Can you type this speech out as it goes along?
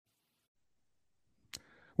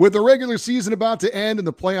With the regular season about to end and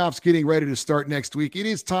the playoffs getting ready to start next week, it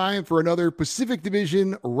is time for another Pacific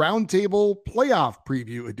Division Roundtable Playoff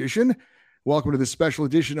Preview edition. Welcome to this special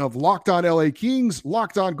edition of Locked On LA Kings,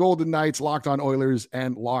 Locked On Golden Knights, Locked On Oilers,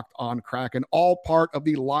 and Locked On Kraken, all part of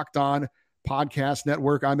the Locked On Podcast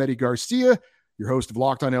Network. I'm Eddie Garcia, your host of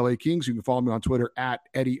Locked On LA Kings. You can follow me on Twitter at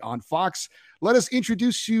Eddie on Fox. Let us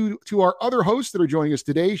introduce you to our other hosts that are joining us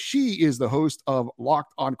today. She is the host of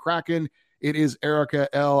Locked On Kraken. It is Erica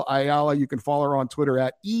L. Ayala. You can follow her on Twitter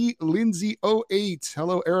at elindsay08.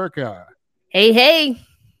 Hello, Erica. Hey.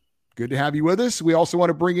 Good to have you with us. We also want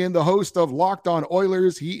to bring in the host of Locked On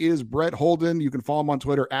Oilers. He is Brett Holden. You can follow him on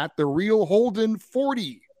Twitter at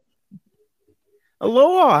TheRealHolden40.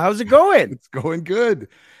 Aloha. How's it going? It's going good.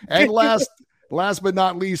 And last but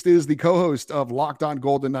not least is the co-host of Locked On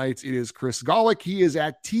Golden Knights. It is Chris Golick. He is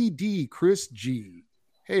at TD Chris G.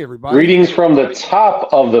 Hey, everybody. Greetings from the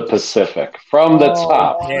top of the Pacific. From the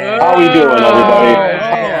top. Yeah. How we doing, everybody?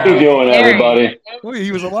 How we doing, everybody? Well,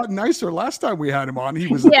 he was a lot nicer last time we had him on. He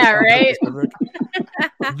was right.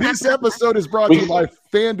 This episode is brought to you by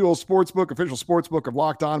FanDuel Sportsbook, official sportsbook of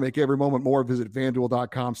Locked On. Make every moment more. Visit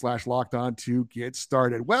FanDuel.com/LockedOn to get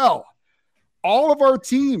started. Well, all of our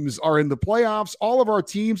teams are in the playoffs. All of our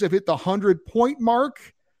teams have hit the 100-point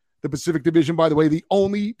mark. The Pacific Division, by the way, the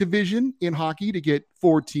only division in hockey to get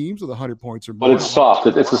 4 teams with 100 points or more. But it's soft.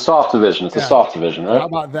 It's a soft division. It's a soft division, right? How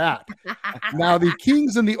about that? Now, the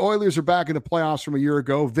Kings and the Oilers are back in the playoffs from a year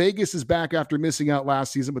ago. Vegas is back after missing out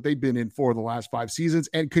last season, but they've been in 4 of the last 5 seasons.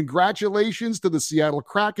 And congratulations to the Seattle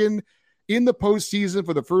Kraken in the postseason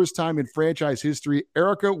for the first time in franchise history.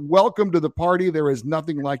 Erica, welcome to the party. There is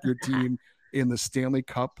nothing like your team in the Stanley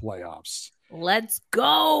Cup playoffs. Let's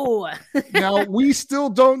go. Now, we still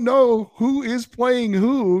don't know who is playing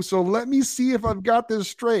who, so let me see if I've got this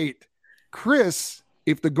straight. Chris,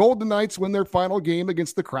 if the Golden Knights win their final game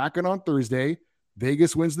against the Kraken on Thursday,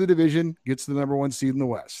 Vegas wins the division, gets the number 1 seed in the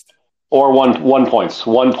West. Or one points.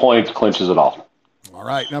 1 point clinches it all. All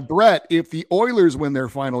right. Now, Brett, if the Oilers win their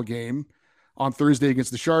final game on Thursday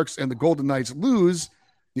against the Sharks and the Golden Knights lose,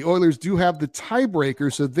 the Oilers do have the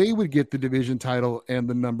tiebreaker, so they would get the division title and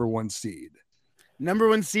the number 1 seed. Number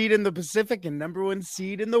 1 seed in the Pacific and number 1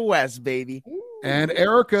 seed in the West, baby. And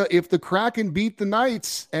Erica, if the Kraken beat the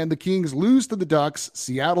Knights and the Kings lose to the Ducks,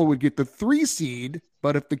 Seattle would get the 3 seed.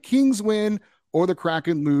 But if the Kings win or the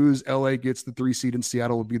Kraken lose, LA gets the 3 seed and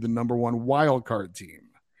Seattle would be the number 1 wild card team.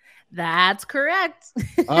 That's correct.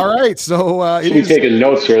 All right. So Should be taking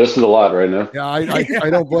notes here. This is a lot right now. Yeah, I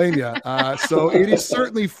don't blame you. So it is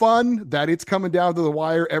certainly fun that it's coming down to the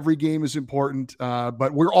wire. Every game is important,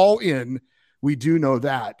 but we're all in. We do know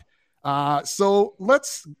that. So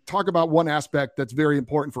let's talk about one aspect that's very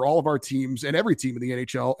important for all of our teams and every team in the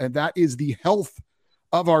NHL, and that is the health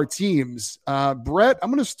of our teams. Brett, I'm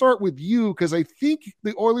going to start with you because I think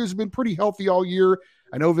the Oilers have been pretty healthy all year.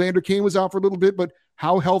 I know Vander Kane was out for a little bit, but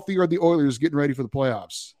how healthy are the Oilers getting ready for the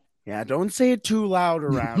playoffs? Yeah, don't say it too loud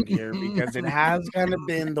around here because it has kind of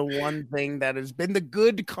been the one thing that has been the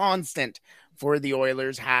good constant for the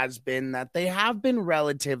Oilers has been that they have been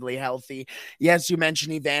relatively healthy. Yes, you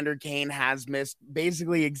mentioned Evander Kane has missed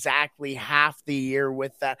basically exactly half the year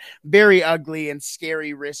with that very ugly and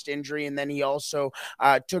scary wrist injury. And then he also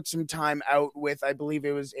took some time out with, I believe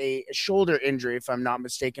it was a shoulder injury, if I'm not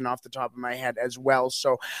mistaken, off the top of my head as well.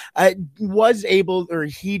 So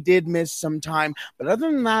he did miss some time. But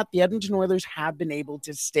other than that, the Edmonton Oilers have been able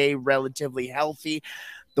to stay relatively healthy.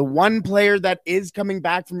 The one player that is coming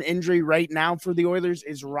back from injury right now for the Oilers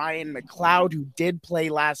is Ryan McLeod, who did play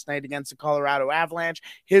last night against the Colorado Avalanche,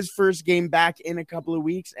 his first game back in a couple of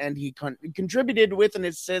weeks, and he contributed with an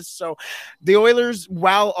assist. So the Oilers,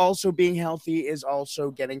 while also being healthy, is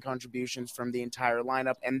also getting contributions from the entire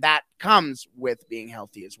lineup, and that comes with being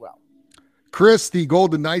healthy as well. Chris, the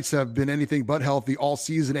Golden Knights have been anything but healthy all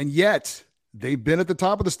season, and yet they've been at the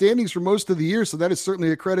top of the standings for most of the year, so that is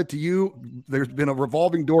certainly a credit to you. There's been a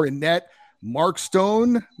revolving door in net. Mark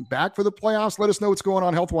Stone back for the playoffs. Let us know what's going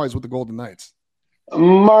on health-wise with the Golden Knights.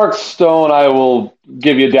 Mark Stone, I will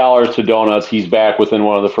give you dollars to donuts. He's back within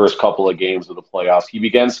one of the first couple of games of the playoffs. He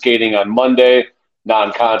began skating on Monday,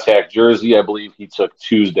 non-contact jersey. I believe he took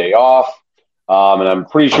Tuesday off, and I'm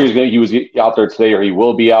pretty sure he was out there today, or he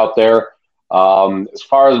will be out there. As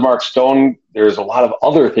far as Mark Stone, there's a lot of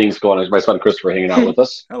other things going on. There's my son Christopher hanging out with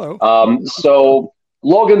us. Hello. So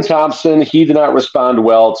Logan Thompson, he did not respond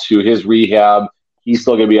well to his rehab. He's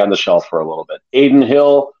still going to be on the shelf for a little bit. Aiden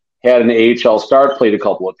Hill had an AHL start, played a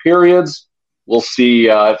couple of periods. We'll see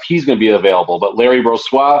if he's going to be available. But Larry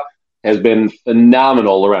Brossoit has been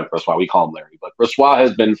phenomenal. Laurent Brossoit, we call him Larry. But Brossoit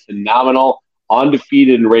has been phenomenal,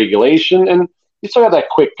 undefeated in regulation. And you still got that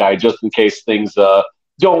quick guy just in case things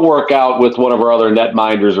don't work out with one of our other net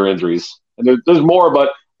minders or injuries. And there's more,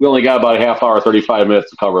 but we only got about a half hour, 35 minutes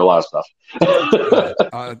to cover a lot of stuff.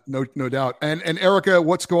 No doubt. And Erica,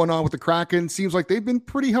 what's going on with the Kraken? Seems like they've been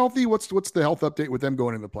pretty healthy. What's the health update with them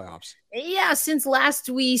going into the playoffs? Yeah, since last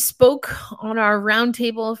we spoke on our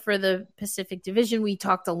roundtable for the Pacific Division, we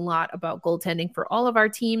talked a lot about goaltending for all of our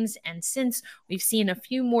teams. And since we've seen a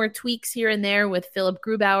few more tweaks here and there with Philip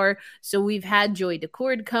Grubauer, so we've had Joey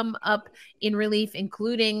Decord come up in relief,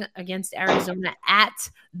 including against Arizona at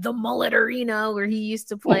the Mullet Arena where he used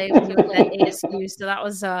to play when he was at ASU. So that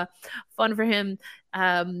was fun for him.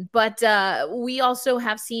 But we also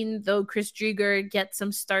have seen, though, Chris Drieger get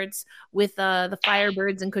some starts with the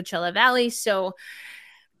Firebirds in Coachella Valley. So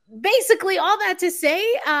basically all that to say,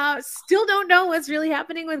 still don't know what's really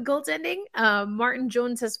happening with goaltending. Martin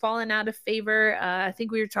Jones has fallen out of favor. I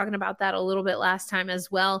think we were talking about that a little bit last time as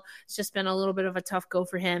well. It's just been a little bit of a tough go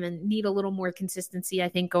for him and need a little more consistency, I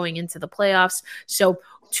think, going into the playoffs. So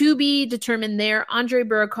to be determined there. Andre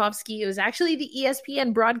Burakovsky, it was actually the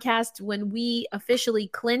ESPN broadcast when we officially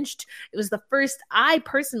clinched. It was the first I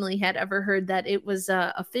personally had ever heard that it was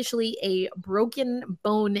officially a broken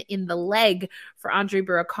bone in the leg for Andre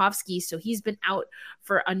Burakovsky. So he's been out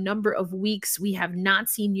for a number of weeks. We have not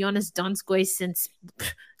seen Jonas Donskoy since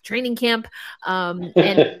training camp.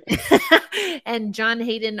 And and John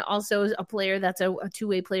Hayden, also a player that's a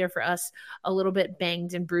two-way player for us, a little bit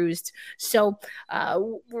banged and bruised. So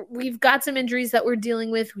we've got some injuries that we're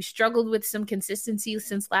dealing with. We struggled with some consistency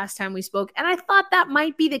since last time we spoke, and I thought that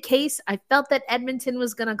might be the case. I felt that Edmonton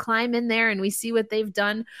was going to climb in there, and we see what they've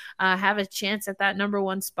done, have a chance at that number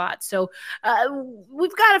one spot. So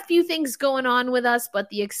we've got a few things going on with us, but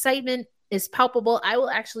the excitement is palpable. I will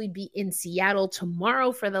actually be in Seattle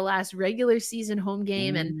tomorrow for the last regular season home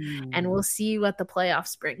game, and we'll see what the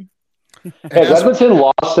playoffs bring. Has Edmonton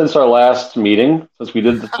lost since our last meeting, since we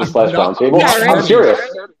did this last roundtable? Yeah, right. I'm serious.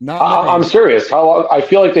 I'm serious. How long? I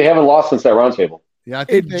feel like they haven't lost since that roundtable. Yeah, I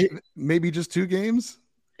think maybe just 2 games.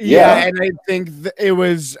 Yeah, and I think it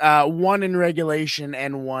was 1 in regulation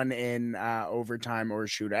and 1 in overtime or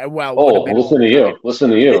shootout. Well, listen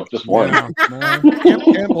to you. Just 1.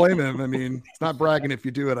 Can't blame him. I mean, it's not bragging if you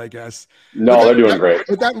do it, I guess. No, they're doing great.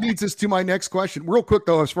 But that leads us to my next question. Real quick,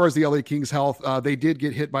 though, as far as the LA Kings' health, they did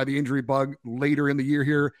get hit by the injury bug later in the year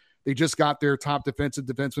here. They just got their top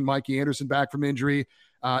defenseman, Mikey Anderson, back from injury.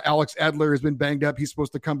 Alex Edler has been banged up. He's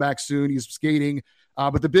supposed to come back soon. He's skating.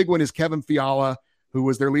 But the big one is Kevin Fiala, who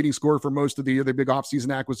was their leading scorer for most of the year, their big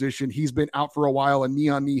offseason acquisition. He's been out for a while, a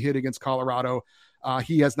knee-on-knee hit against Colorado.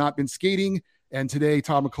 He has not been skating, and today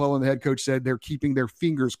Todd McClellan, the head coach, said they're keeping their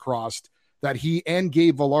fingers crossed that he and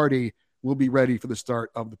Gabe Velarde will be ready for the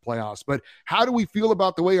start of the playoffs. But how do we feel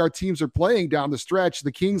about the way our teams are playing down the stretch?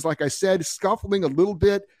 The Kings, like I said, scuffling a little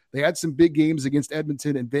bit. They had some big games against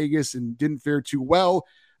Edmonton and Vegas and didn't fare too well.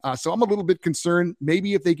 So I'm a little bit concerned.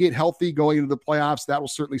 Maybe if they get healthy going into the playoffs, that will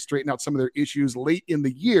certainly straighten out some of their issues late in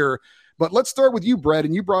the year. But let's start with you, Brett,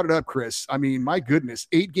 and you brought it up, Chris. I mean, my goodness,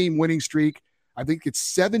 8-game winning streak. I think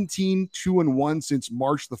it's 17-2-1 since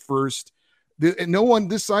March the 1st. And no one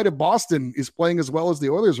this side of Boston is playing as well as the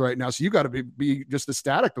Oilers right now. So you got to be just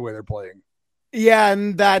ecstatic the way they're playing. Yeah,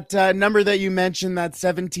 and that number that you mentioned, that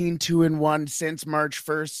 17-2-1 since March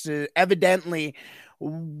 1st, evidently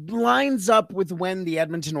lines up with when the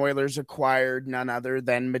Edmonton Oilers acquired none other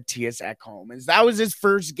than Matthias Ekholm. As that was his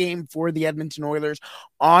first game for the Edmonton Oilers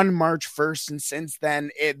on March 1st, and since then,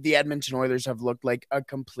 the Edmonton Oilers have looked like a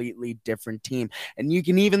completely different team. And you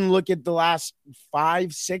can even look at the last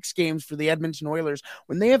 5-6 games for the Edmonton Oilers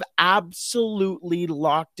when they have absolutely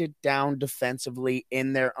locked it down defensively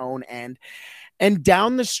in their own end. And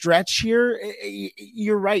down the stretch here,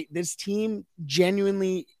 you're right. This team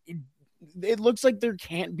genuinely, it looks like there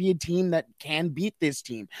can't be a team that can beat this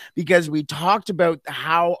team, because we talked about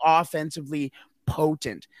how offensively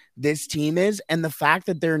potent this team is, and the fact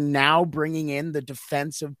that they're now bringing in the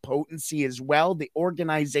defensive potency as well, the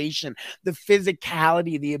organization, the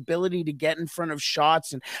physicality, the ability to get in front of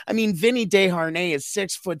shots. And I mean, Vinny Desharnais is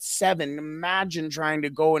 6'7". Imagine trying to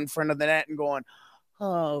go in front of the net and going,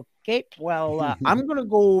 okay, well, I'm going to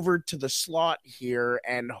go over to the slot here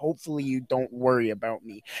and hopefully you don't worry about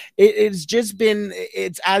me. It's just been,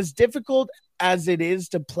 it's as difficult as it is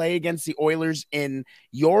to play against the Oilers in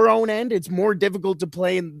your own end. It's more difficult to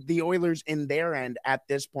play in the Oilers in their end at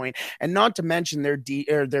this point. And not to mention their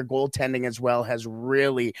goaltending as well has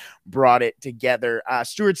really brought it together.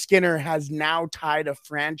 Stuart Skinner has now tied a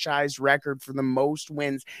franchise record for the most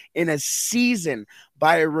wins in a season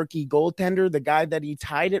by a rookie goaltender. The guy that he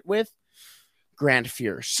tied it with, Grant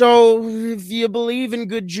Fuhr. So if you believe in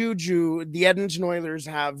good juju, the Edmonton Oilers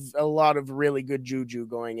have a lot of really good juju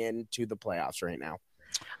going into the playoffs right now.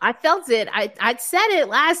 I felt it. I said it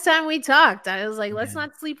last time we talked. I was like, let's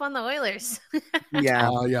not sleep on the Oilers.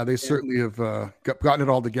 They certainly have gotten it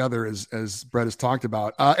all together, as Brett has talked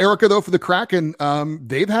about. Erica, though, for the Kraken,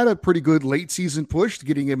 they've had a pretty good late season push to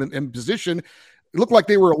getting him in position. It looked like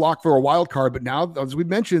they were a lock for a wild card, but now, as we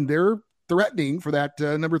mentioned, they're threatening for that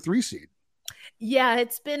number 3 seed. Yeah,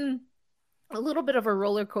 it's been a little bit of a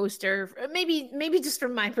roller coaster, maybe just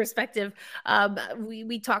from my perspective.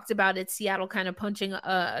 We talked about it, Seattle kind of punching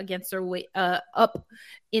against their weight, up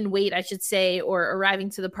in weight, I should say, or arriving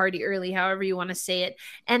to the party early, however you want to say it.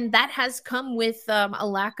 And that has come with a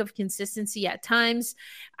lack of consistency at times.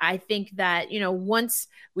 I think that, once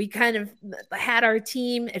we kind of had our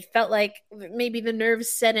team, it felt like maybe the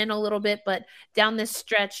nerves set in a little bit, but down this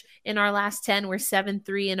stretch in our last 10, we're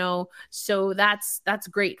 7-3-0. So that's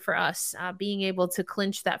great for us, being able to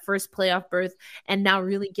clinch that first playoff berth and now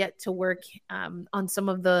really get to work on some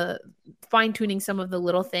of the fine-tuning some of the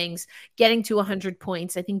little things, getting to 100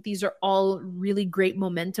 points. I think these are all really great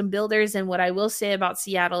momentum builders. And what I will say about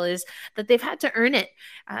Seattle is that they've had to earn it.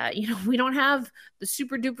 We don't have the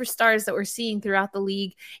super duper stars that we're seeing throughout the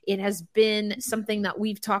league. It has been something that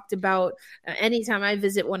we've talked about anytime I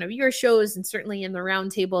visit one of your shows, and certainly in the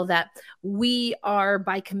Roundtable, that we are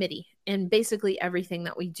by committee. And basically everything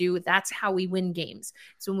that we do, that's how we win games.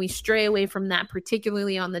 So when we stray away from that,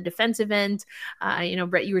 particularly on the defensive end,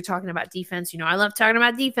 Brett, you were talking about defense. I love talking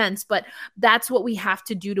about defense, but that's what we have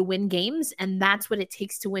to do to win games. And that's what it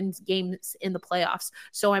takes to win games in the playoffs.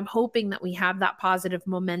 So I'm hoping that we have that positive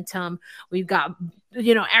momentum. We've got,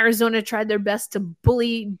 Arizona tried their best to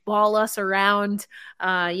bully ball us around,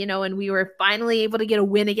 and we were finally able to get a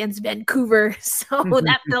win against Vancouver. So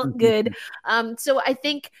that felt good. So I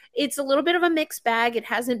think it's a little bit of a mixed bag. It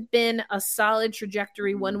hasn't been a solid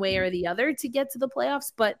trajectory one way or the other to get to the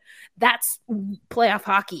playoffs, but that's playoff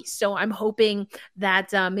hockey. So I'm hoping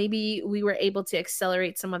that maybe we were able to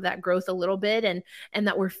accelerate some of that growth a little bit, and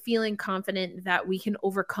that we're feeling confident that we can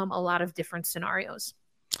overcome a lot of different scenarios.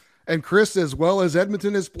 And Chris, as well as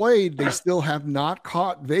Edmonton has played, they still have not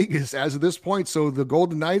caught Vegas as of this point. So the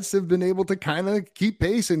Golden Knights have been able to kind of keep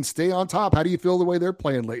pace and stay on top. How do you feel the way they're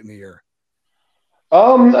playing late in the year?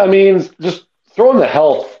 Just throwing the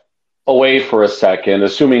health away for a second,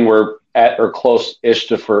 assuming we're at or close-ish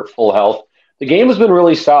to full health, the game has been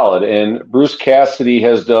really solid. And Bruce Cassidy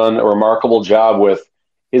has done a remarkable job with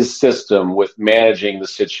his system, with managing the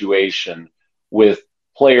situation, with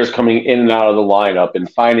players coming in and out of the lineup,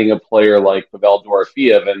 and finding a player like Pavel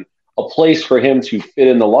Dorofeev and a place for him to fit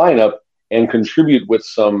in the lineup and contribute with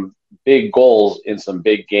some big goals in some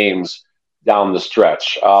big games down the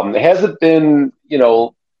stretch. It hasn't been,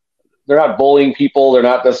 they're not bullying people. They're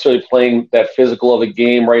not necessarily playing that physical of a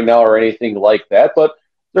game right now or anything like that, but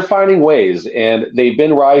they're finding ways, and they've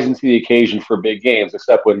been rising to the occasion for big games,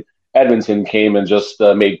 except when Edmonton came and just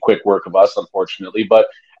made quick work of us, unfortunately. But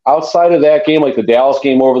outside of that game, like the Dallas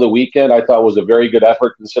game over the weekend, I thought was a very good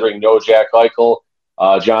effort considering no Jack Eichel.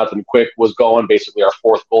 Jonathan Quick was going, basically our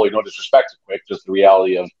fourth goalie. No disrespect to Quick, just the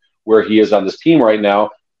reality of where he is on this team right now.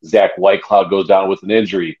 Zach Whitecloud goes down with an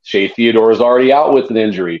injury. Shea Theodore is already out with an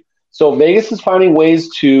injury. So Vegas is finding ways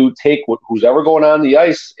to take who's ever going on the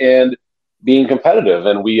ice and being competitive.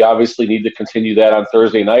 And we obviously need to continue that on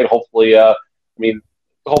Thursday night. Hopefully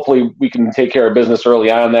we can take care of business early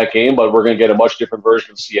on in that game, but we're going to get a much different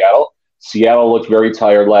version of Seattle. Seattle looked very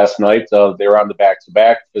tired last night. They were on the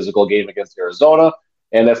back-to-back physical game against Arizona,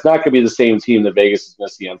 and that's not going to be the same team that Vegas is going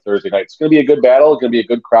to see on Thursday night. It's going to be a good battle. It's going to be a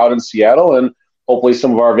good crowd in Seattle, and hopefully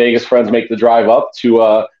some of our Vegas friends make the drive up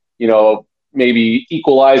to, maybe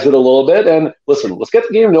equalize it a little bit. And listen, let's get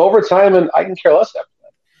the game to overtime, and I can care less after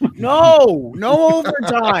that. No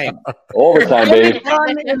overtime. Overtime, baby.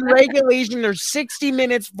 In regulation, there's 60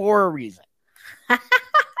 minutes for a reason.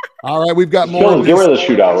 All right, we've got more. Get rid of the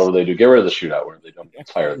shootout. What do they do? Get rid of the shootout where they don't get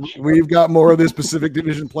tired of the shootout. We've got more of this Pacific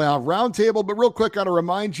Division Playoff Roundtable, but real quick, got to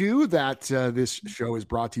remind you that this show is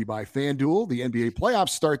brought to you by FanDuel. The NBA playoffs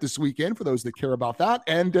start this weekend for those that care about that,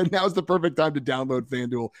 and now's the perfect time to download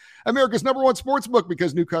FanDuel, America's #1 sportsbook,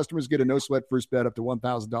 because new customers get a no-sweat first bet up to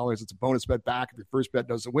 $1,000. It's a bonus bet back if your first bet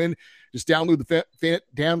doesn't win. Just download the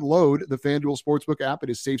FanDuel Sportsbook app.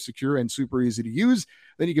 It is safe, secure, and super easy to use.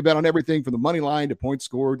 Then you can bet on everything from the money line to points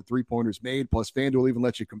scored to three-pointers made. Plus, FanDuel even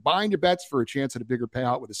lets you combine your bets for a chance at a bigger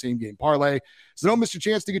payout with a same-game parlay. So don't miss your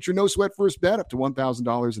chance to get your no-sweat first bet up to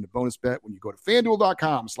 $1,000 in a bonus bet when you go to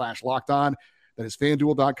FanDuel.com/lockedon. That is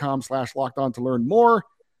FanDuel.com/lockedon to learn more.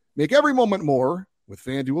 Make every moment more with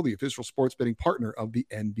FanDuel, the official sports betting partner of the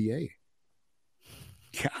NBA.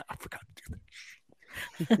 Yeah, I forgot to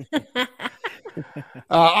do that.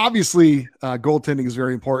 Obviously, goaltending is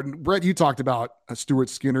very important. Brett, you talked about Stuart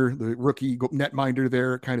Skinner, the rookie netminder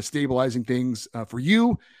there, kind of stabilizing things for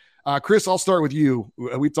you. Chris, I'll start with you.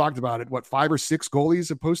 We talked about it. What, 5 or 6 goalies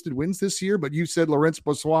have posted wins this year? But you said Laurent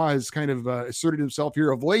Brossoit has kind of asserted himself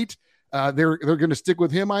here of late. They're going to stick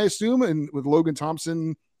with him, I assume, and with Logan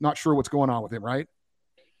Thompson, not sure what's going on with him, right?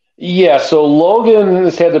 Yeah, so Logan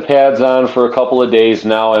has had the pads on for a couple of days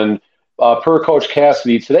now, and per Coach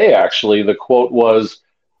Cassidy today, actually, the quote was,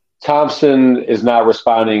 Thompson is not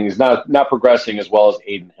responding, is not progressing as well as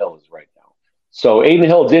Aiden Hill is right now. So Aiden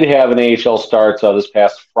Hill did have an AHL start this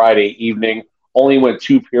past Friday evening. Only went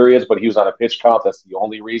 2 periods, but he was on a pitch count. That's the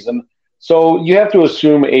only reason. So you have to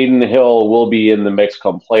assume Aiden Hill will be in the mix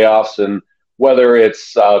come playoffs, and whether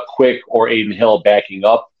it's Quick or Aiden Hill backing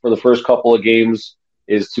up for the first couple of games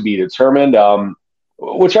is to be determined.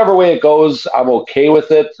 Whichever way it goes, I'm okay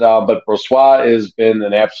with it. But Brossoit has been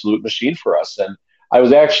an absolute machine for us. And I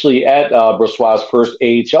was actually at Brossoit's first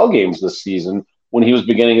AHL games this season when he was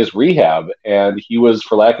beginning his rehab, and he was,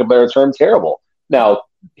 for lack of a better term, terrible. Now,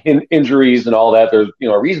 injuries and all that, there's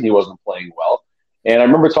a reason he wasn't playing well. And I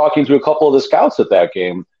remember talking to a couple of the scouts at that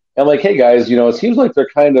game, and like, hey guys, it seems like they're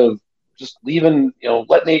kind of just leaving,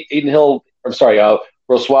 letting Aiden Hill,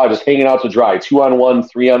 Brossoit just hanging out to dry. 2-on-1,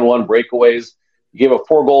 3-on-1 breakaways. You gave up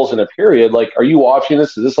 4 goals in a period. Like, are you watching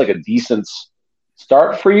this? Is this like a decent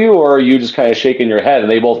start for you, or are you just kind of shaking your head?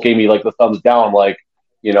 And they both gave me like the thumbs down, like,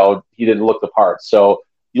 he didn't look the part. So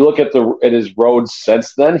you look at his roads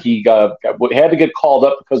since then. He had to get called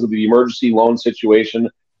up because of the emergency loan situation.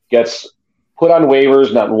 Gets put on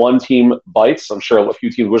waivers. Not one team bites. I'm sure a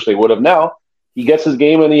few teams wish they would have. Now he gets his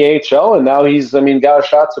game in the AHL, and now he's, got a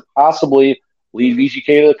shot to possibly lead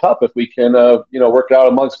VGK to the Cup if we can, work it out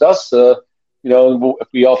amongst us. If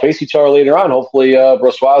we all face each other later on, hopefully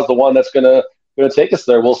Brossoit is the one that's going to take us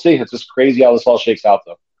there. We'll see. It's just crazy how this all shakes out,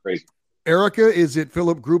 though. Crazy. Erica, is it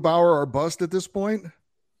Philip Grubauer or bust at this point?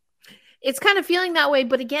 It's kind of feeling that way,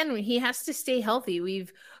 but again, he has to stay healthy.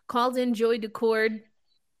 We've called in Joey Decord.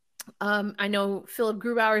 I know Philip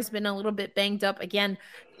Grubauer has been a little bit banged up. Again,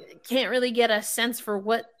 can't really get a sense for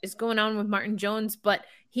what is going on with Martin Jones, but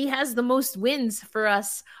he has the most wins for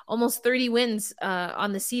us, almost 30 wins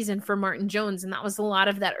on the season for Martin Jones. And that was a lot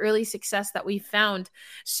of that early success that we found.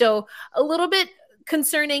 So a little bit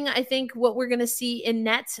concerning, I think, what we're going to see in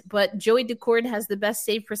net, but Joey Decord has the best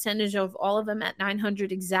save percentage of all of them at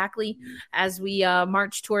 900 exactly as we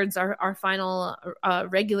march towards our final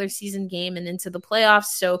regular season game and into the playoffs.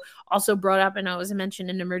 So also brought up, and I was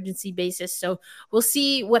mentioned, an emergency basis. So we'll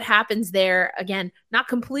see what happens there. Again, not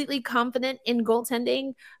completely confident in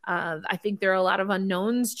goaltending. I think there are a lot of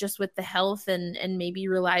unknowns just with the health and maybe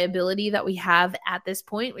reliability that we have at this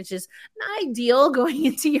point, which is not ideal going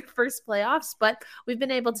into your first playoffs, but we've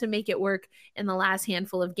been able to make it work in the last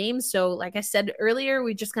handful of games. So like I said earlier,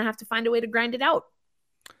 we're just going to have to find a way to grind it out.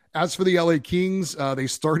 As for the LA Kings, they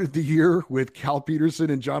started the year with Cal Peterson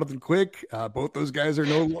and Jonathan Quick. Both those guys are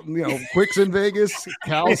Quick's in Vegas,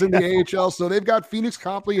 Cal's in the AHL. So they've got Phoenix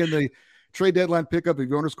Copley and the trade deadline pickup of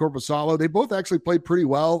Jonas Korpisalo. They both actually played pretty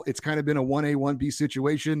well. It's kind of been a 1A, 1B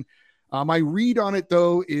situation. My read on it,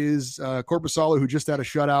 though, is Korpisalo, who just had a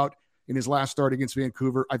shutout in his last start against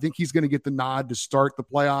Vancouver. I think he's going to get the nod to start the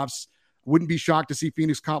playoffs. Wouldn't be shocked to see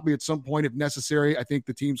Phoenix Copley at some point if necessary. I think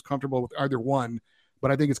the team's comfortable with either one,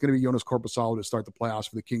 but I think it's going to be Jonas Korpisalo to start the playoffs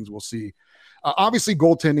for the Kings. We'll see. Obviously,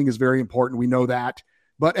 goaltending is very important. We know that.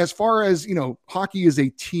 But as far as, hockey is a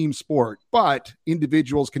team sport, but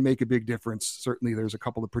individuals can make a big difference. Certainly, there's a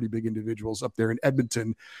couple of pretty big individuals up there in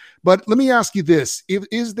Edmonton. But let me ask you this.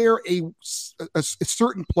 Is there a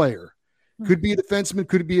certain player, could be a defenseman,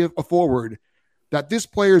 could be a forward, that this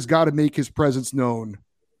player's got to make his presence known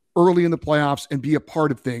early in the playoffs and be a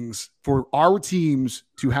part of things for our teams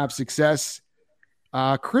to have success?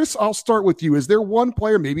 Chris, I'll start with you. Is there one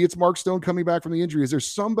player, maybe it's Mark Stone coming back from the injury, is there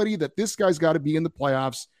somebody that this guy's got to be in the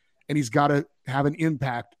playoffs and he's got to have an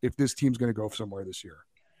impact if this team's going to go somewhere this year?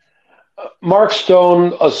 Mark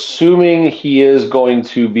Stone, assuming he is going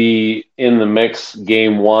to be in the mix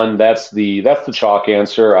game one, that's the chalk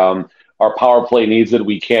answer. Our power play needs it.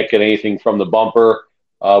 We can't get anything from the bumper.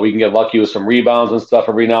 We can get lucky with some rebounds and stuff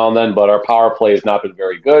every now and then, but our power play has not been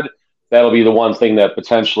very good. That'll be the one thing that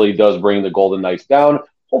potentially does bring the Golden Knights down.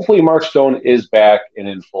 Hopefully Mark Stone is back and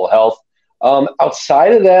in full health.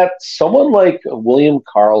 Outside of that, someone like William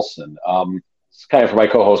Karlsson, it's kind of for my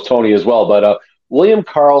co-host Tony as well, but William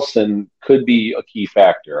Karlsson could be a key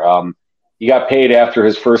factor. He got paid after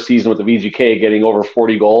his first season with the VGK, getting over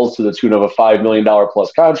 40 goals to the tune of a $5 million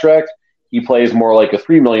plus contract. He plays more like a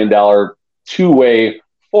 $3 million two-way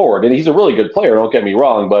forward. And he's a really good player, don't get me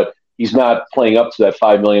wrong, but he's not playing up to that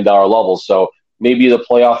 $5 million level. So maybe the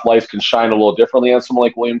playoff lights can shine a little differently on someone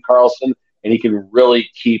like William Karlsson, and he can really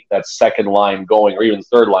keep that second line going, or even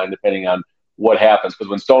third line, depending on what happens. Because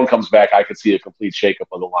when Stone comes back, I could see a complete shakeup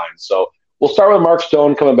of the line. So we'll start with Mark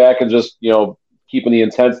Stone coming back and just, keeping the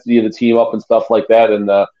intensity of the team up and stuff like that, and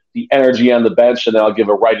the energy on the bench, and then I'll give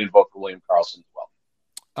a write-in vote for William Karlsson as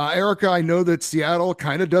well. Erica, I know that Seattle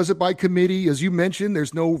kind of does it by committee. As you mentioned,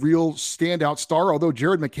 there's no real standout star, although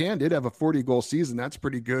Jared McCann did have a 40-goal season. That's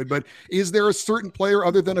pretty good. But is there a certain player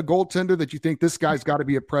other than a goaltender that you think this guy's got to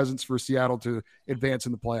be a presence for Seattle to advance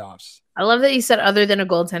in the playoffs? I love that you said other than a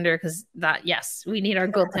goaltender, because yes, we need our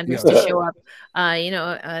goaltenders to show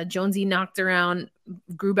up. Jonesy knocked around.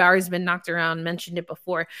 Grubauer's been knocked around, mentioned it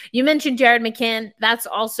before. You mentioned Jared McCann. That's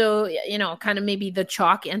also, kind of maybe the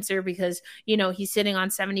chalk answer, because, he's sitting on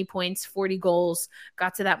 70 points, 40 goals,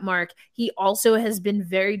 got to that mark. He also has been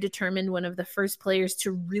very determined, one of the first players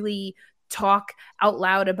to really talk out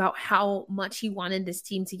loud about how much he wanted this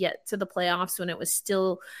team to get to the playoffs when it was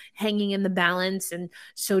still hanging in the balance. And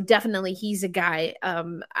so definitely he's a guy.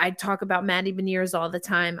 I talk about Matty Beniers all the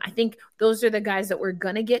time. I think those are the guys that we're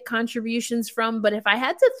going to get contributions from. But if I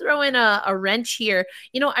had to throw in a wrench here,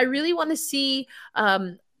 I really want to see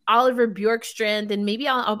Oliver Bjorkstrand, and maybe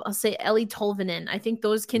I'll say Ellie Tolvanen. I think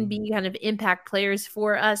those can be kind of impact players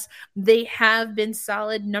for us. They have been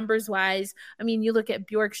solid numbers wise. I mean, you look at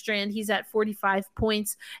Bjorkstrand, he's at 45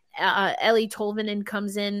 points. Ellie Tolvanen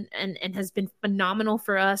comes in and has been phenomenal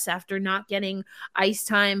for us after not getting ice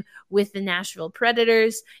time with the Nashville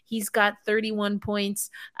Predators. He's got 31 points.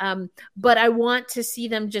 But I want to see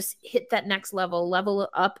them just hit that next level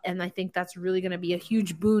up. And I think that's really going to be a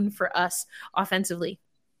huge boon for us offensively.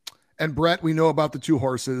 And Brett, we know about the two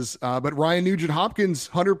horses, but Ryan Nugent-Hopkins,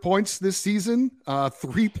 100 points this season,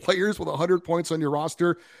 3 players with 100 points on your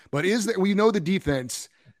roster. But we know the defense.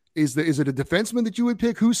 Is it a defenseman that you would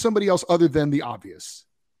pick? Who's somebody else other than the obvious?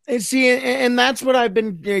 See, and that's what I've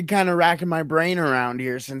been kind of racking my brain around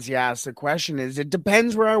here since you asked the question. Is it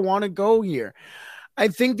depends where I want to go here. I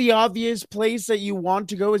think the obvious place that you want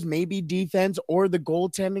to go is maybe defense or the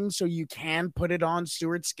goaltending, so you can put it on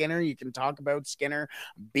Stuart Skinner. You can talk about Skinner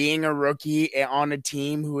being a rookie on a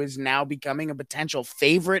team who is now becoming a potential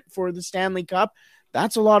favorite for the Stanley Cup.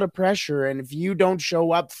 That's a lot of pressure, and if you don't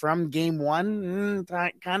show up from game one,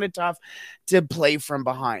 kind of tough to play from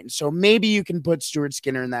behind. So maybe you can put Stuart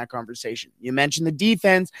Skinner in that conversation. You mentioned the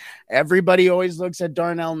defense. Everybody always looks at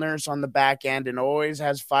Darnell Nurse on the back end and always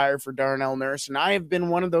has fire for Darnell Nurse, and I have been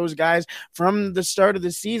one of those guys from the start of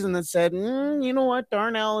the season that said, you know what,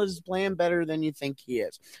 Darnell is playing better than you think he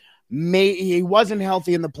is. He wasn't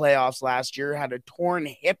healthy in the playoffs last year, had a torn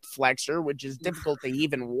hip flexor, which is difficult to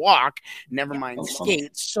even walk, never mind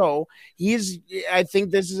skate. So I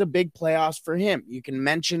think this is a big playoffs for him. You can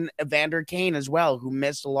mention Evander Kane as well, who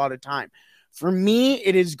missed a lot of time. For me,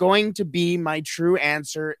 it is going to be my true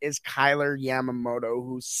answer is Kyler Yamamoto,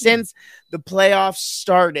 who since the playoffs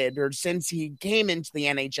started, or since he came into the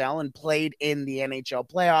NHL and played in the NHL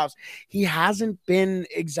playoffs, he hasn't been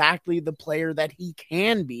exactly the player that he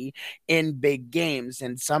can be in big games.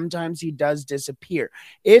 And sometimes he does disappear.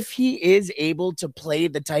 If he is able to play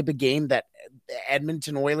the type of game that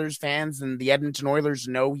Edmonton Oilers fans and the Edmonton Oilers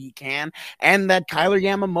know he can, and that Kyler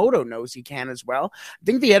Yamamoto knows he can as well, I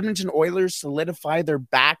think the Edmonton Oilers solidify their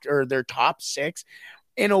top 6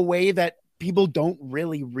 in a way that people don't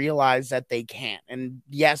really realize that they can. And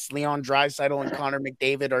yes, Leon Draisaitl and Connor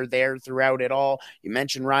McDavid are there throughout it all. You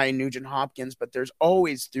mentioned Ryan Nugent-Hopkins, but there's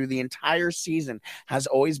always, through the entire season, has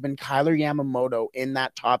always been Kyler Yamamoto in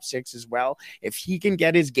that top 6 as well. If he can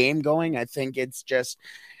get his game going, I think it's just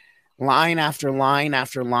line after line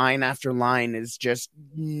after line after line is just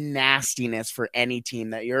nastiness for any team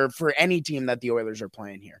that the Oilers are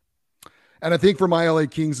playing here. And I think for my LA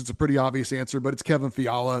Kings, it's a pretty obvious answer, but it's Kevin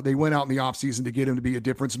Fiala. They went out in the offseason to get him to be a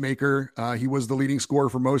difference maker. He was the leading scorer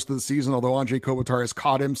for most of the season, although Andrei Kopitar has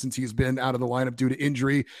caught him since he's been out of the lineup due to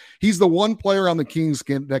injury. He's the one player on the Kings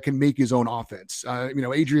that can make his own offense.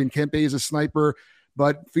 Adrian Kempe is a sniper,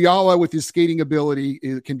 but Fiala, with his skating ability,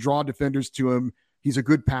 can draw defenders to him. He's a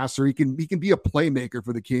good passer. He can be a playmaker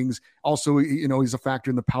for the Kings. Also, he's a factor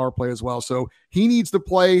in the power play as well. So he needs to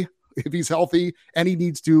play if he's healthy, and he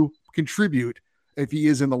needs to contribute if he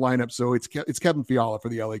is in the lineup. So it's Kevin Fiala for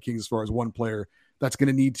the LA Kings as far as one player that's going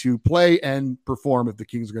to need to play and perform if the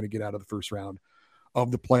Kings are going to get out of the first round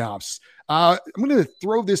of the playoffs. I'm going to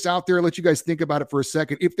throw this out there, let you guys think about it for a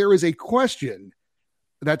second. If there is a question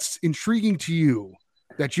that's intriguing to you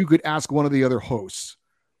that you could ask one of the other hosts,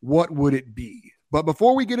 what would it be? But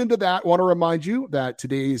before we get into that, I want to remind you that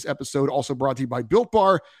today's episode also brought to you by Built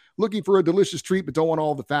Bar. Looking for a delicious treat but don't want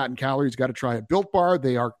all the fat and calories? Got to try a Built Bar.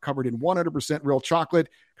 They are covered in 100% real chocolate,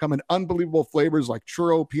 come in unbelievable flavors like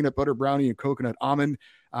churro, peanut butter brownie, and coconut almond.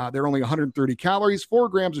 They're only 130 calories, 4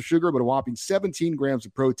 grams of sugar, but a whopping 17 grams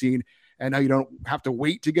of protein. And now you don't have to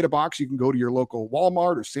wait to get a box. You can go to your local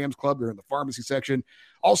Walmart or Sam's Club. They're in the pharmacy section.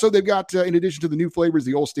 Also, they've got, in addition to the new flavors,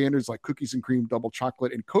 the old standards like cookies and cream, double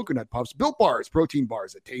chocolate, and coconut puffs, Built Bars, protein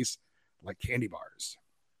bars that taste like candy bars.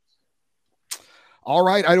 All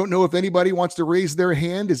right. I don't know if anybody wants to raise their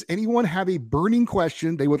hand. Does anyone have a burning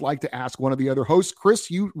question they would like to ask one of the other hosts?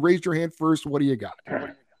 Chris, you raised your hand first. What do you got?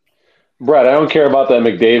 Brett, I don't care about that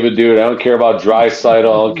McDavid dude. I don't care about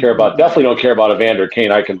Draisaitl. Definitely don't care about Evander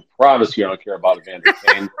Kane. I can promise you I don't care about Evander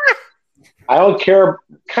Kane. I don't care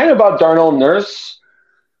kind of about Darnell Nurse,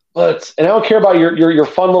 and I don't care about your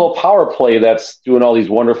fun little power play that's doing all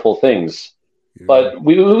these wonderful things. Yeah. But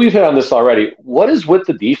we've hit on this already. What is with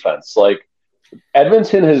the defense? Like,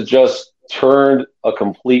 Edmonton has just turned a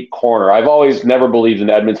complete corner. I've always never believed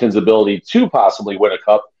in Edmonton's ability to possibly win a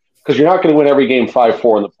cup, because you're not going to win every game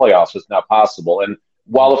 5-4 in the playoffs. It's not possible. And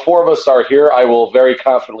while the four of us are here, I will very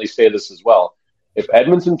confidently say this as well. If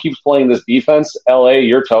Edmonton keeps playing this defense, LA,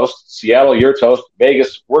 you're toast. Seattle, you're toast.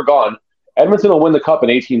 Vegas, we're gone. Edmonton will win the cup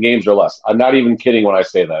in 18 games or less. I'm not even kidding when I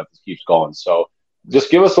say that. If this keeps going. So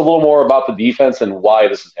just give us a little more about the defense and why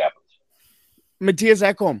this has happened. Mattias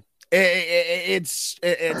Ekholm. It's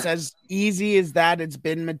as easy as that. It's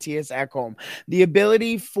been Mattias Ekholm. The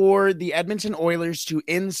ability for the Edmonton Oilers to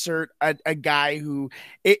insert a guy who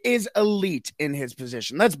is elite in his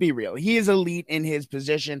position. Let's be real. He is elite in his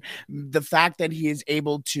position. The fact that he is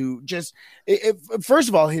able to first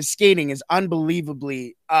of all, his skating is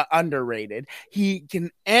unbelievably underrated. He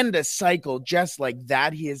can end a cycle just like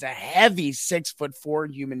that. He is a heavy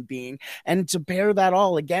 6'4" human being. And to pair that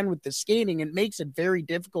all again with the skating, it makes it very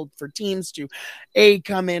difficult for teams to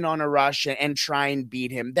come in on a rush and try and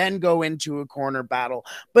beat him, then go into a corner battle.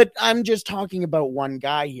 But I'm just talking about one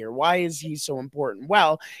guy here. Why is he so important?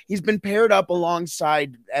 Well, he's been paired up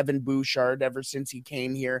alongside Evan Bouchard ever since he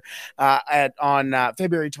came here on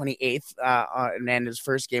February 28th, and his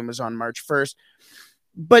first game was on March 1st.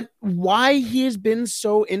 But why he has been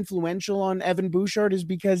so influential on Evan Bouchard is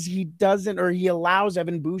because he allows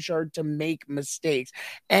Evan Bouchard to make mistakes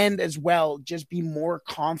and as well just be more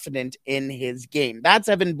confident in his game. That's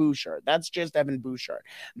Evan Bouchard. That's just Evan Bouchard.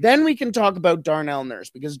 Then we can talk about Darnell Nurse,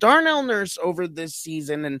 because Darnell Nurse over this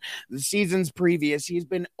season and the seasons previous, he's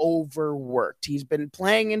been overworked. He's been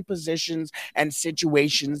playing in positions and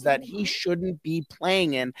situations that he shouldn't be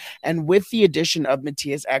playing in. And with the addition of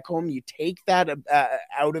Mattias Ekholm, you take that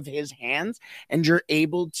out of his hands and you're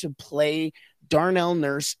able to play Darnell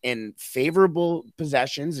Nurse in favorable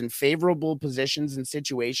possessions and favorable positions and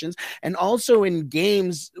situations, and also in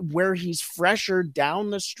games where he's fresher down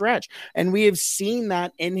the stretch. And we have seen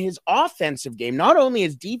that in his offensive game, not only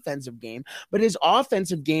his defensive game, but his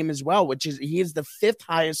offensive game as well, he is the 5th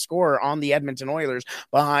highest scorer on the Edmonton Oilers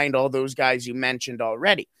behind all those guys you mentioned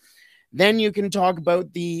already. Then you can talk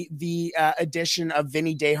about the addition of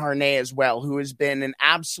Vinny Desharnais as well, who has been an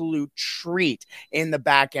absolute treat in the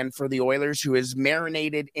back end for the Oilers, who has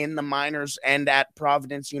marinated in the minors and at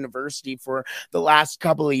Providence University for the last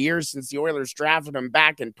couple of years since the Oilers drafted him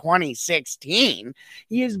back in 2016.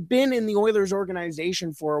 He has been in the Oilers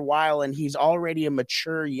organization for a while, and he's already a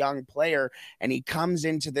mature young player, and he comes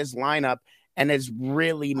into this lineup and has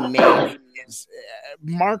really made his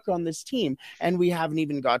mark on this team. And we haven't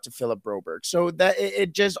even got to Philip Broberg. So that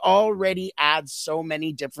it just already adds so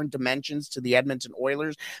many different dimensions to the Edmonton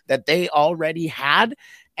Oilers that they already had.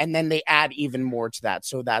 And then they add even more to that.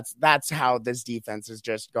 So that's how this defense has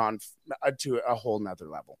just gone to a whole nother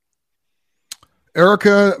level.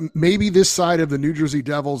 Erica, maybe this side of the New Jersey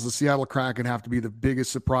Devils, the Seattle Kraken, have to be the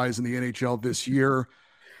biggest surprise in the NHL this year.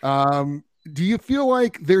 Do you feel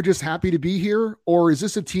like they're just happy to be here, or is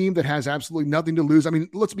this a team that has absolutely nothing to lose? I mean,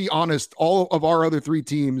 let's be honest. All of our other 3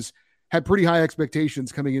 teams had pretty high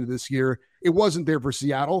expectations coming into this year. It wasn't there for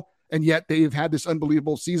Seattle, and yet they've had this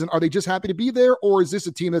unbelievable season. Are they just happy to be there, or is this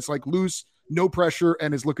a team that's like loose, no pressure,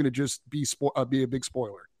 and is looking to just be a big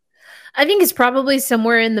spoiler? I think it's probably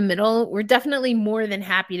somewhere in the middle. We're definitely more than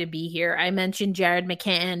happy to be here. I mentioned Jared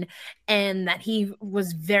McCann and that he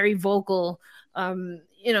was very vocal,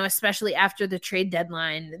 especially after the trade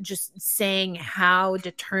deadline, just saying how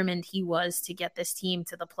determined he was to get this team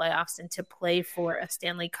to the playoffs and to play for a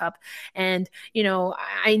Stanley Cup. And,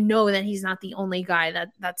 I know that he's not the only guy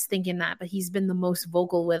that's thinking that, but he's been the most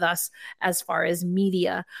vocal with us as far as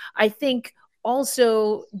media. I think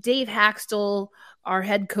also, Dave Haxtell, our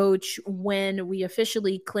head coach, when we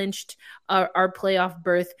officially clinched our playoff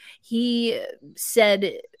berth, he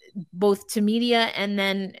said both to media and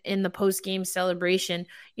then in the post-game celebration,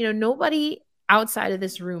 nobody outside of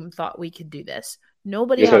this room thought we could do this.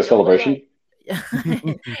 Nobody. You had a celebration?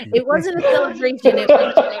 It wasn't a celebration. It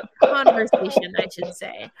was a conversation, I should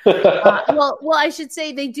say. Well, I should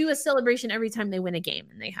say they do a celebration every time they win a game,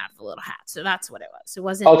 and they have the little hat. So that's what it was. It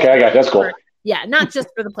wasn't okay. I got it. That's cool. Yeah, not just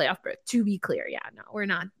for the playoff berth. To be clear, yeah, no, we're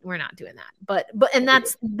not doing that. But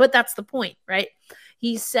that's the point, right?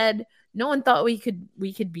 He said no one thought we could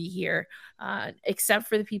be here, except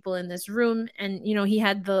for the people in this room, and he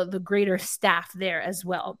had the greater staff there as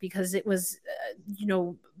well, because it was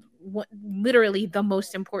literally the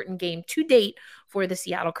most important game to date for the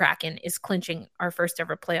Seattle Kraken is clinching our first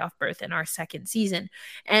ever playoff berth in our second season.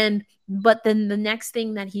 But then the next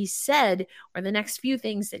thing that he said, or the next few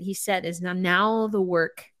things that he said, is now the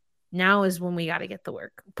work. Now is when we got to get the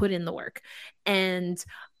work, put in the work. And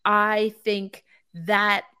I think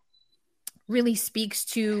that really speaks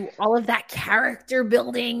to all of that character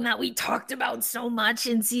building that we talked about so much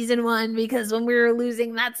in season 1, because when we were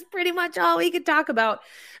losing, that's pretty much all we could talk about.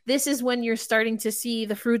 This is when you're starting to see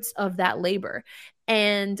the fruits of that labor.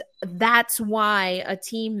 And that's why a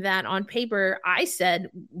team that on paper, I said,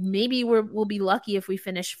 maybe we'll be lucky if we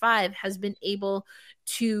finish 5, has been able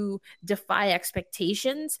to defy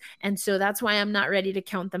expectations. And so that's why I'm not ready to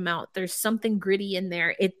count them out. There's something gritty in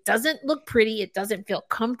there. It doesn't look pretty. It doesn't feel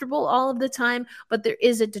comfortable all of the time, but there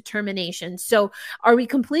is a determination. So are we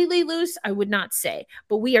completely loose? I would not say,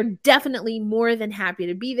 but we are definitely more than happy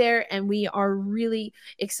to be there. And we are really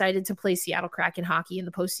excited to play Seattle Kraken hockey in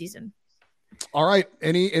the postseason. All right.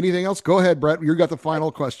 Anything else? Go ahead, Brett. You got the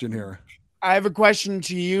final question here. I have a question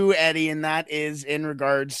to you, Eddie, and that is in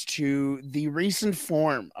regards to the recent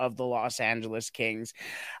form of the Los Angeles Kings.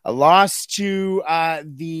 A loss to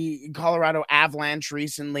the Colorado Avalanche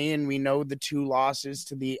recently, and we know the 2 losses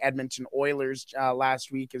to the Edmonton Oilers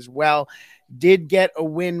last week as well. Did get a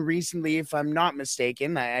win recently, if I'm not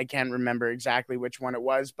mistaken. I can't remember exactly which one it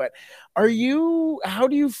was, but how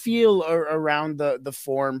do you feel around the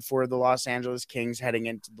form for the Los Angeles Kings heading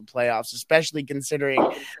into the playoffs, especially considering,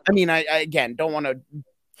 I again, don't want to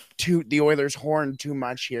toot the Oilers' horn too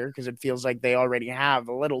much here, because it feels like they already have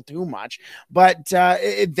a little too much, but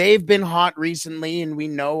they've been hot recently, and we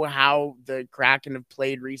know how the Kraken have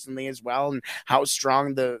played recently as well, and how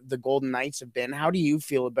strong the Golden Knights have been. How do you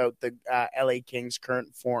feel about the LA Kings'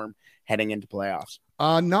 current form heading into playoffs?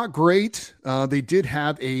 Not great. They did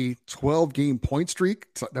have a 12-game point streak,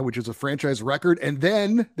 which is a franchise record, and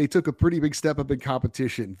then they took a pretty big step up in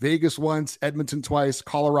competition. Vegas once, Edmonton twice,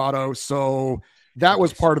 Colorado. So that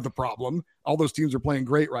was part of the problem. All those teams are playing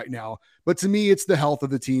great right now. But to me, it's the health of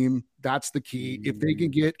the team. That's the key. If they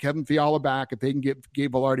can get Kevin Fiala back, if they can get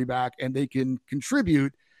Gabe Velarde back, and they can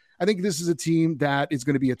contribute, I think this is a team that is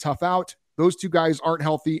going to be a tough out. Those 2 guys aren't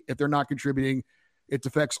healthy. If they're not contributing, it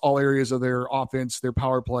affects all areas of their offense, their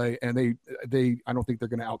power play, and I don't think they're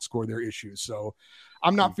going to outscore their issues. So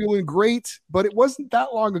I'm not feeling great, but it wasn't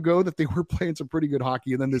that long ago that they were playing some pretty good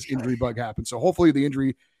hockey, and then this injury bug happened. So hopefully the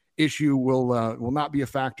injury issue will not be a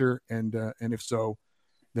factor, and if so,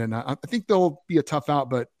 then I think they'll be a tough out,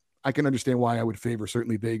 but I can understand why I would favor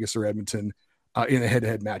certainly Vegas or Edmonton in a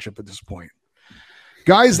head-to-head matchup at this point.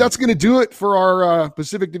 Guys, that's going to do it for our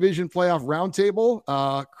Pacific Division Playoff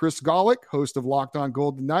Roundtable. Chris Golick, host of Locked On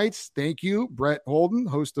Golden Knights, thank you. Brett Holden,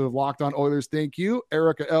 host of Locked On Oilers, thank you.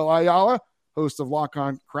 Erica L. Ayala, host of Locked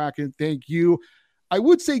On Kraken, thank you. I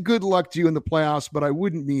would say good luck to you in the playoffs, but I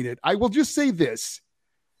wouldn't mean it. I will just say this.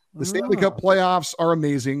 The Stanley Cup playoffs are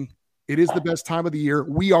amazing. It is the best time of the year.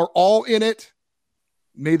 We are all in it.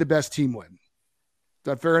 May the best team win. Is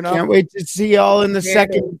that fair enough? Can't wait to see y'all in the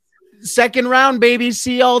second round, baby.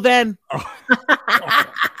 See y'all then. All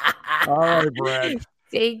right, Brad.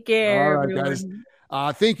 Take care. All right, everyone.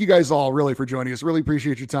 guys. Thank you guys all really for joining us. Really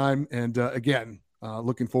appreciate your time. And again,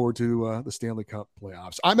 looking forward to the Stanley Cup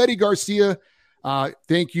playoffs. I'm Eddie Garcia.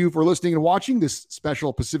 Thank you for listening and watching this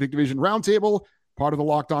special Pacific Division Roundtable, part of the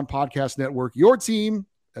Locked On Podcast Network, your team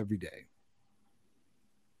every day.